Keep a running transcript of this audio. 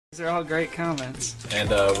These are all great comments. And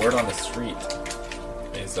word on the street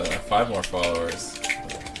is 5 more followers.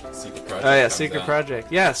 Secret project. Oh yeah, secret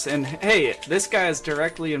project. Yes, and hey, this guy is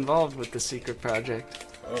directly involved with the secret project.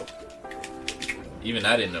 Oh. Even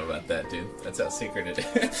I didn't know about that, dude. That's how secret it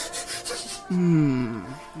is.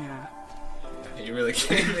 Yeah. You really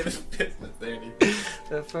came into the business there, dude.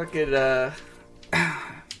 The fucking,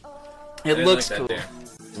 it looks like cool.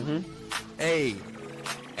 Hey.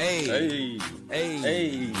 Hey. Hey. Hey.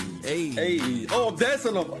 Hey. Hey. Hey. Oh, I'm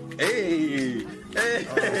dancing on. Hey. Hey.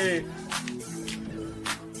 Hey.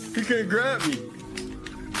 He couldn't grab me.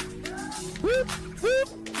 Whoop, whoop,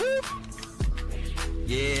 whoop.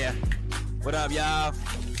 Yeah. What up, y'all?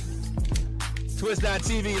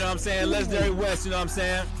 Twitch.tv, you know what I'm saying? Legendary West, you know what I'm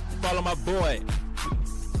saying? Follow my boy.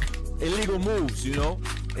 Illegal moves, you know?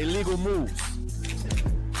 Illegal moves.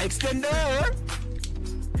 Extender!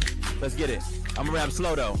 Let's get it. I'm gonna rap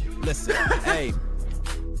slow though. Listen, hey.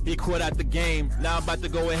 He quit out the game. Now I'm about to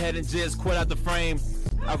go ahead and just quit out the frame. Get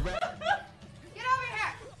over here! Get over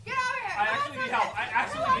here! I actually need help. I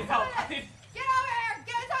actually need help. Get over here! Get on this!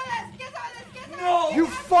 Get on this! Get on this! No! You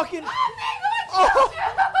fucking. Oh, Mango! No!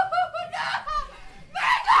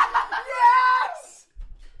 Yes!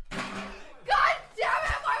 God damn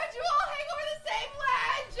it! Why would you all hang over the same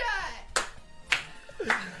ledge?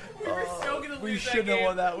 We were so gonna lose We that shouldn't have game.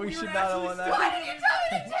 won that. We should not have won that. Why didn't you tell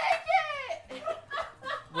me to take it?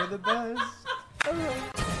 We're the best.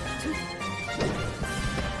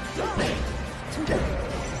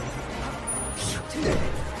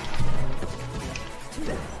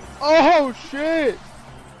 Oh shit!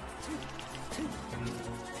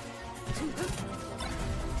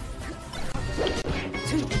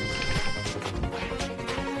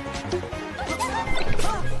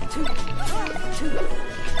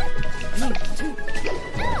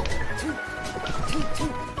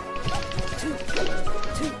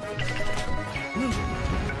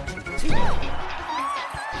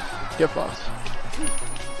 Get boss.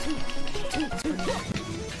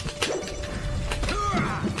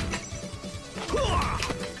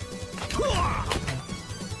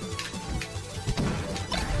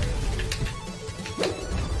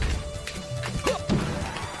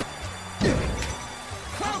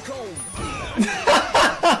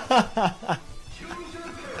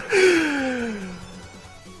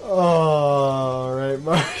 All right,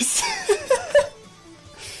 Mars.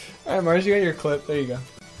 All right, Mars, you got your clip. There you go.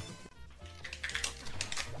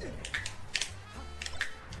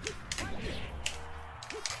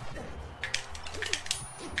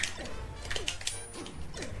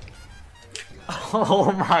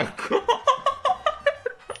 Oh my god!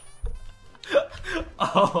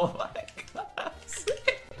 Oh my god!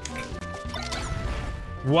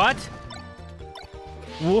 What?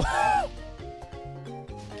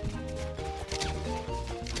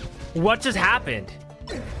 What just happened?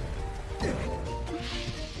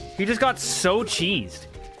 He just got so cheesed.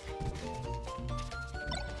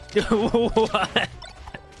 What?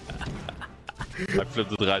 Hij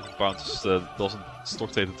flipte eruit een pound, dus dat was een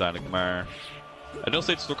stoktrade uiteindelijk, maar... En nog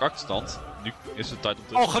steeds stokachterstand. Nu is het tijd om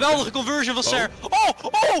te... Oh, geweldige conversion van Ser.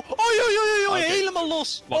 Helemaal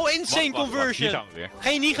los. Insane conversion. Hier gaan we weer.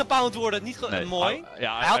 Geen niet gepound worden, niet mooi.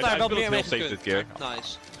 Ja, hij had daar wel meer mee gekund. Dit keer.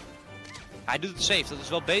 Nice. Hij doet het safe, dat is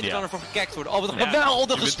wel beter dan ervoor gekekt worden. Oh, wat een Ja,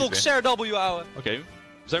 geweldige stok Ser W, ouwe. Oké, we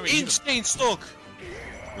zijn weer Insane stok.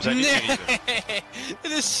 We zijn niet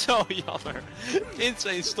Dit is zo jammer.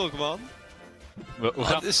 Insane stok, man. We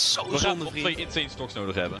gaan, het is zo we gaan zonde, nog vriend. 2 insane stocks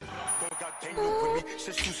nodig hebben. Yo,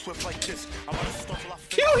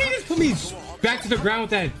 he just put me back to the ground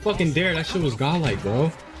with that fucking dare. That shit was godlike,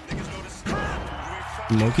 bro.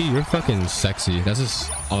 mokyO, you're fucking sexy. That's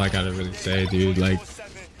just all I gotta really say, dude. Like,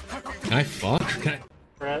 can I fuck? Can I...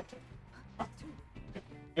 Right.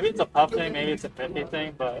 Maybe it's a puff thing, maybe it's a miffee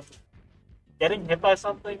thing, but getting hit by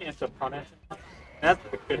something is a punish. That's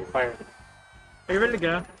a good fire. Are you ready to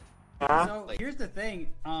go? So here's the thing.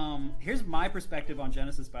 Here's my perspective on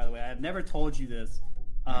Genesis. By the way, I've never told you this.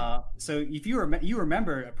 So if you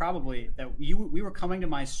remember probably that we were coming to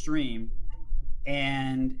my stream,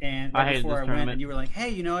 and right before I went, and you were like, "Hey,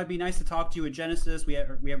 you know, it'd be nice to talk to you at Genesis. We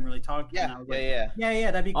haven't really talked." Yeah, and I was yeah,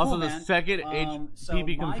 that'd be cool, also, man. the second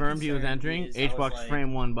HPP confirmed he was entering, HBox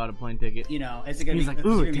frame 1 bought a plane ticket. You know, is it gonna be like,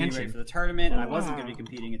 ooh, ready for the tournament? And I wasn't gonna be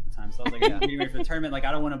competing at the time, so I was like, I'm getting ready for the tournament. Like,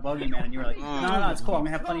 I don't want to bug you, man. And you were like, no, it's cool. I'm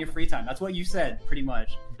gonna have plenty of free time. That's what you said, pretty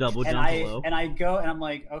much. Double and jump below. And I go, and I'm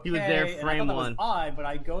like, okay. He was there frame and I thought 1. That was odd, but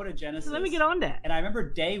I go to Genesis. So let me get on that. And I remember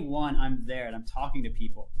day 1, I'm there and I'm talking to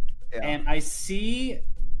people, and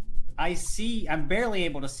I'm barely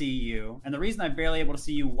able to see you, and the reason I'm barely able to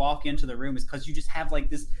see you walk into the room is because you just have like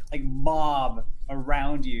this like mob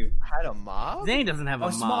around you. I had a mob? Zane doesn't have a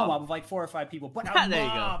mob. A small mob of like 4 or 5 people, but a There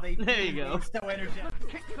mob. you go. There you go. So energetic.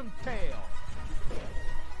 Kick some tail.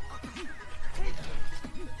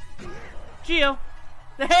 Gio.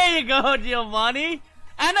 There you go, Giovanni.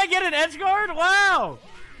 And I get an edge guard? Wow.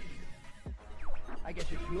 I guess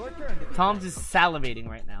it's your turn. Tom's is salivating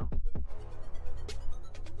right now.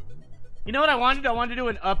 You know what I wanted? I wanted to do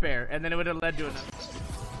an up air, and then it would have led to an up.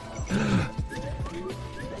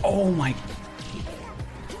 Oh my.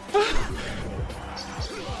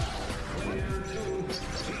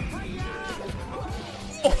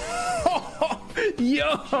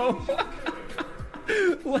 Yo!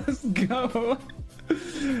 Let's go!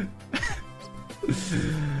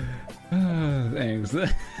 Thanks.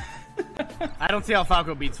 I don't see how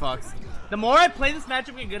Falco beats Fox. The more I play this matchup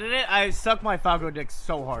and get good at it, I suck my Falco dick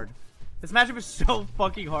so hard. This matchup is so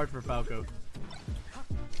fucking hard for Falco.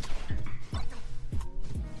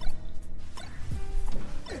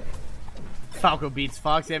 Falco beats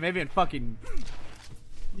Fox. Yeah, maybe in fucking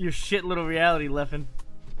your shit little reality, Leffen.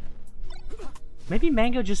 Maybe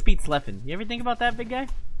Mango just beats Leffen. You ever think about that, big guy?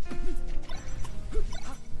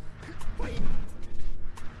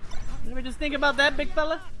 Ever just think about that, big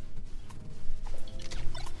fella?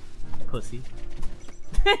 Pussy.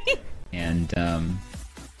 And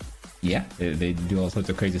yeah, they do all sorts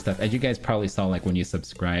of crazy stuff. As you guys probably saw, like when you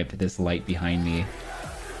subscribed, this light behind me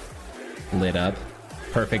lit up.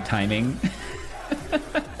 Perfect timing.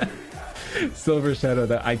 Silver Shadow,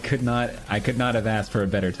 that I could not have asked for a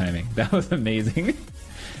better timing. That was amazing.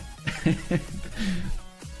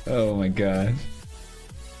 Oh my god.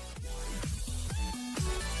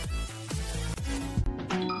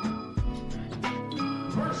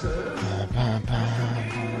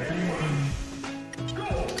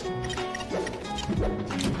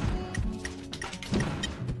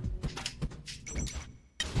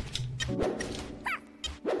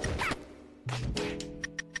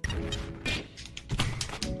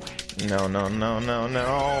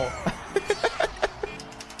 No.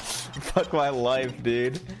 Fuck my life,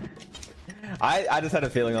 dude. I just had a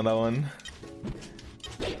feeling on that one.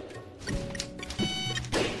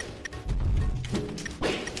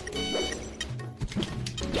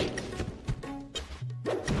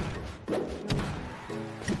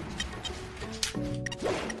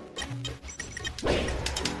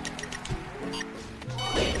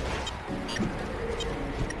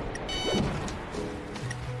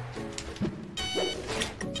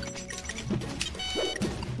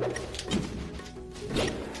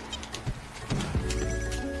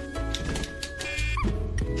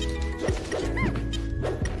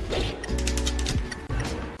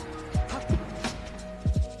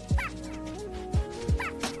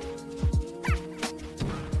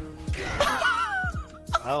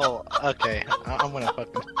 Oh, okay. I'm gonna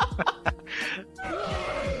fucking.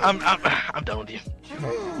 I'm done with you.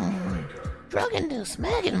 Drug induced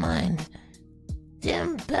Megan mind.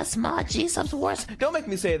 Damn, best mod G subs worst. Don't make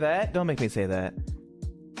me say that. Don't make me say that.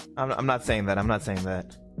 I'm not saying that. I'm not saying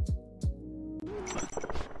that.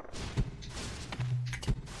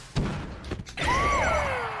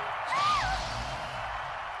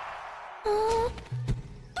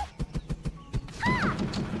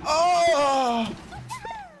 Oh!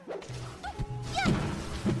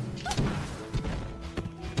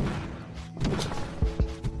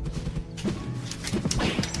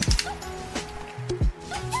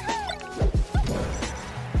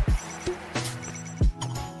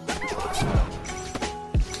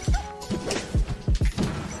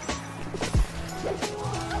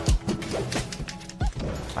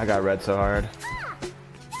 I got red so hard.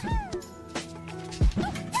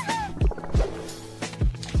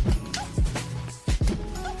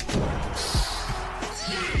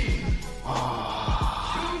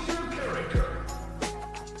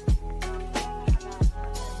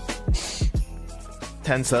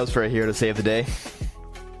 $10 subs for a hero to save the day.